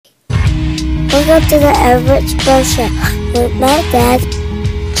Welcome to the Average Bro Show with my dad,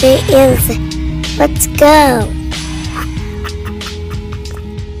 Jay Anderson. Let's go.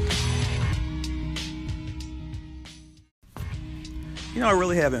 I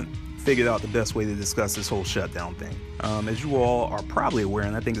really haven't figured out the best way to discuss this whole shutdown thing. As you all are probably aware,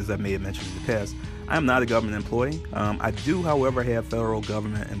 and I think as I may have mentioned in the past, I am not a government employee. I do, however, have federal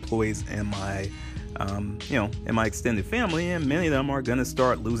government employees in my in my extended family, and many of them are going to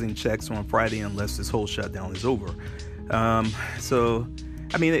start losing checks on Friday unless this whole shutdown is over. So,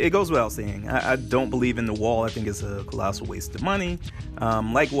 it goes without saying, I don't believe in the wall. I think it's a colossal waste of money.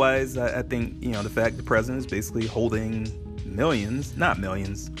 Likewise, I think, the fact the president is basically holding millions, not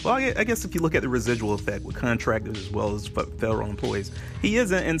millions. Well, I guess if you look at the residual effect with contractors as well as federal employees, he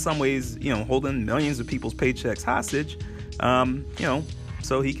is in some ways, holding millions of people's paychecks hostage,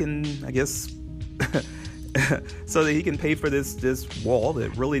 so he can, I guess, so that he can pay for this wall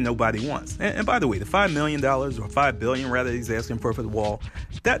that really nobody wants. And by the way, the $5 million or $5 billion rather he's asking for the wall,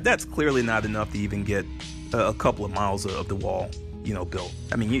 that's clearly not enough to even get a couple of miles of the wall, built.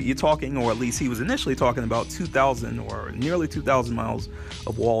 You're talking, or at least he was initially talking about 2,000 or nearly 2,000 miles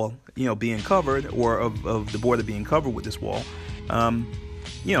of wall, being covered, or of the border being covered with this wall.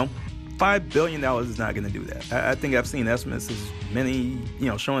 $5 billion is not going to do that. I think I've seen estimates as many,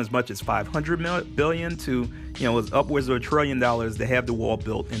 showing as much as $500 billion to, as upwards of $1 trillion to have the wall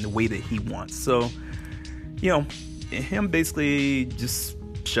built in the way that he wants. So, him basically just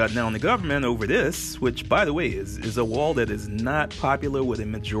shutting down the government over this, which, by the way, is a wall that is not popular with a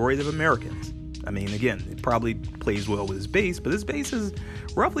majority of Americans. Again, it probably plays well with his base, but his base is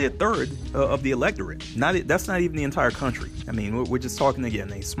roughly a third of the electorate. That's not even the entire country. We're just talking,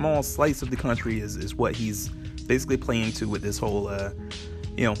 again, a small slice of the country is what he's basically playing to with this whole,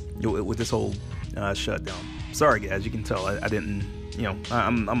 shutdown. Sorry, guys, you can tell I didn't,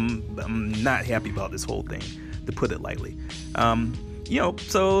 I'm not happy about this whole thing, to put it lightly.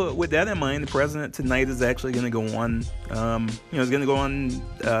 So with that in mind, the president tonight is actually going to go on, is going to go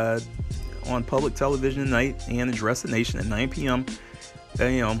on public television tonight and address the nation at 9 p.m.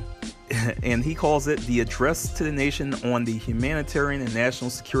 And he calls it the address to the nation on the humanitarian and national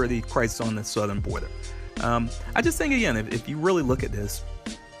security crisis on the southern border. I just think, again, if you really look at this,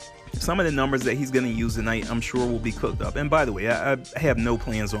 some of the numbers that he's going to use tonight, I'm sure will be cooked up. And by the way, I have no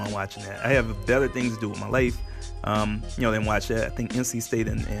plans on watching that. I have better things to do with my life, than watch that. I think NC State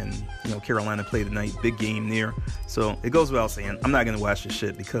and Carolina play tonight. Big game there. So it goes without saying, I'm not going to watch this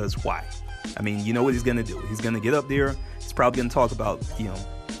shit, because why? You know what he's going to do. He's going to get up there. He's probably going to talk about,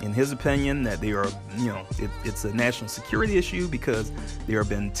 in his opinion, that they are, it's a national security issue because there have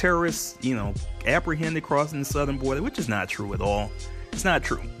been terrorists, apprehended crossing the southern border, which is not true at all. It's not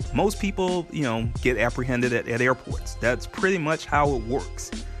true. Most people, get apprehended at airports. That's pretty much how it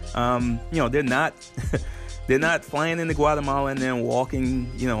works. They're not they're not flying into Guatemala and then walking,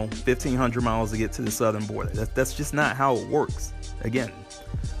 1,500 miles to get to the southern border. That's just not how it works. Again.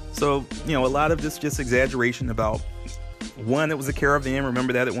 So, a lot of this just exaggeration about, one, it was a caravan,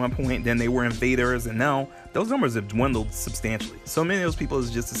 remember that at one point, then they were invaders, and now those numbers have dwindled substantially. So many of those people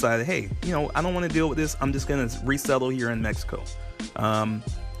have just decided, hey, I don't want to deal with this, I'm just going to resettle here in Mexico.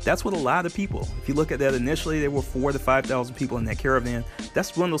 That's what a lot of people, if you look at that, initially there were 4,000 to 5,000 people in that caravan.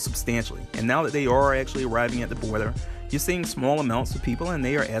 That's dwindled substantially. And now that they are actually arriving at the border, you're seeing small amounts of people, and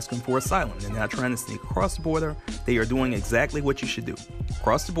they are asking for asylum. They're not trying to sneak across the border. They are doing exactly what you should do.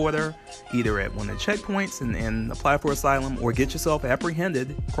 Cross the border, either at one of the checkpoints and apply for asylum, or get yourself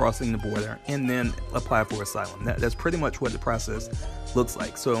apprehended crossing the border and then apply for asylum. That's pretty much what the process looks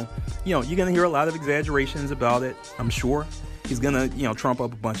like. So, you're going to hear a lot of exaggerations about it, I'm sure. He's going to, trump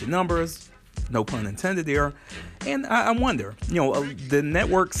up a bunch of numbers. No pun intended there. And I wonder, the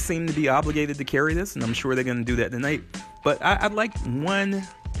networks seem to be obligated to carry this, and I'm sure they're going to do that tonight. But I'd like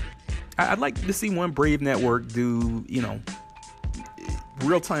to see one brave network do,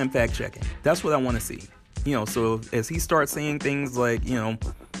 real-time fact-checking. That's what I want to see. So as he starts saying things like,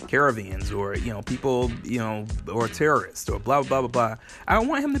 caravans or, people, or terrorists or blah, blah, blah, blah, I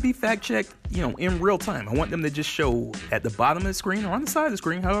want him to be fact-checked, in real time. I want them to just show at the bottom of the screen or on the side of the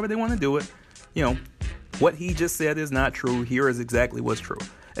screen, however they want to do it, what he just said is not true. Here is exactly what's true.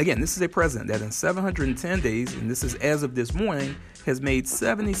 Again, this is a president that in 710 days, and this is as of this morning, has made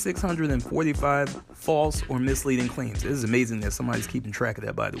 7,645 false or misleading claims. It is amazing that somebody's keeping track of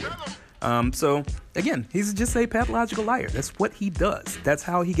that, by the way. So, again, he's just a pathological liar. That's what he does. That's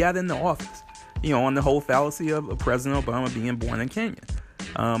how he got into office, on the whole fallacy of President Obama being born in Kenya.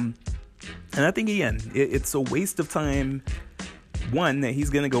 And I think, again, it's a waste of time. One, that he's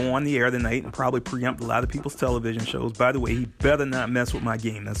going to go on the air tonight and probably preempt a lot of people's television shows. By the way, he better not mess with my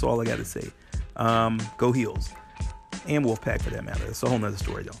game. That's all I got to say. Go Heels. And Wolfpack, for that matter. It's a whole nother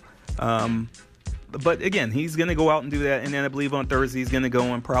story, though. But again, he's going to go out and do that. And then I believe on Thursday, he's going to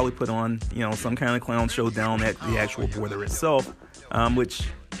go and probably put on, some kind of clown show down at the actual border itself, which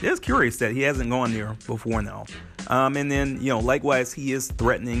is curious that he hasn't gone there before now. And then, likewise, he is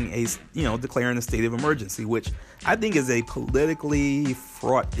threatening declaring a state of emergency, which I think is a politically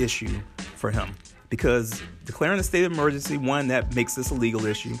fraught issue for him. Because declaring a state of emergency, one, that makes this a legal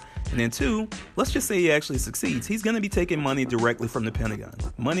issue. And then two, let's just say he actually succeeds. He's going to be taking money directly from the Pentagon.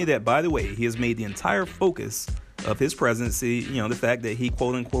 Money that, by the way, he has made the entire focus of his presidency, the fact that he,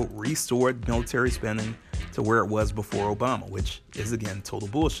 quote unquote, restored military spending to where it was before Obama, which is, again, total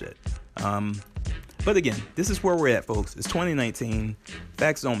bullshit. But again, this is where we're at, folks. It's 2019.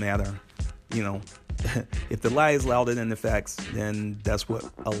 Facts don't matter. If the lie is louder than the facts, then that's what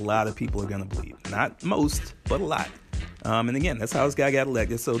a lot of people are going to believe. Not most, but a lot. And again, that's how this guy got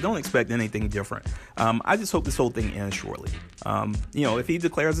elected, so don't expect anything different. I just hope this whole thing ends shortly. If he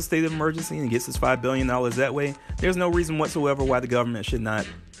declares a state of emergency and gets his $5 billion that way, there's no reason whatsoever why the government should not,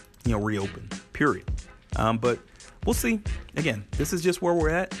 reopen, period. But we'll see. Again, this is just where we're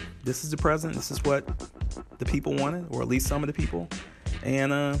at. This is the president. This is what the people wanted, or at least some of the people.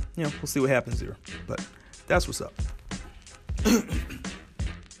 And, we'll see what happens here. But that's what's up.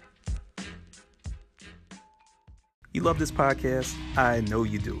 You love this podcast? I know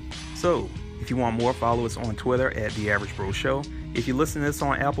you do. So, if you want more, follow us on Twitter at The Average Bro Show. If you listen to this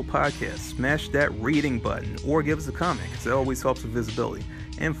on Apple Podcasts, smash that rating button or give us a comment, because it always helps with visibility.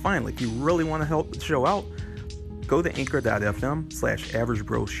 And finally, if you really want to help the show out, go to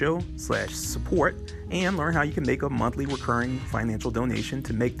anchor.fm/averagebroshow/support and learn how you can make a monthly recurring financial donation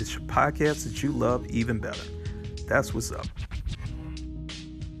to make the podcast that you love even better. That's what's up.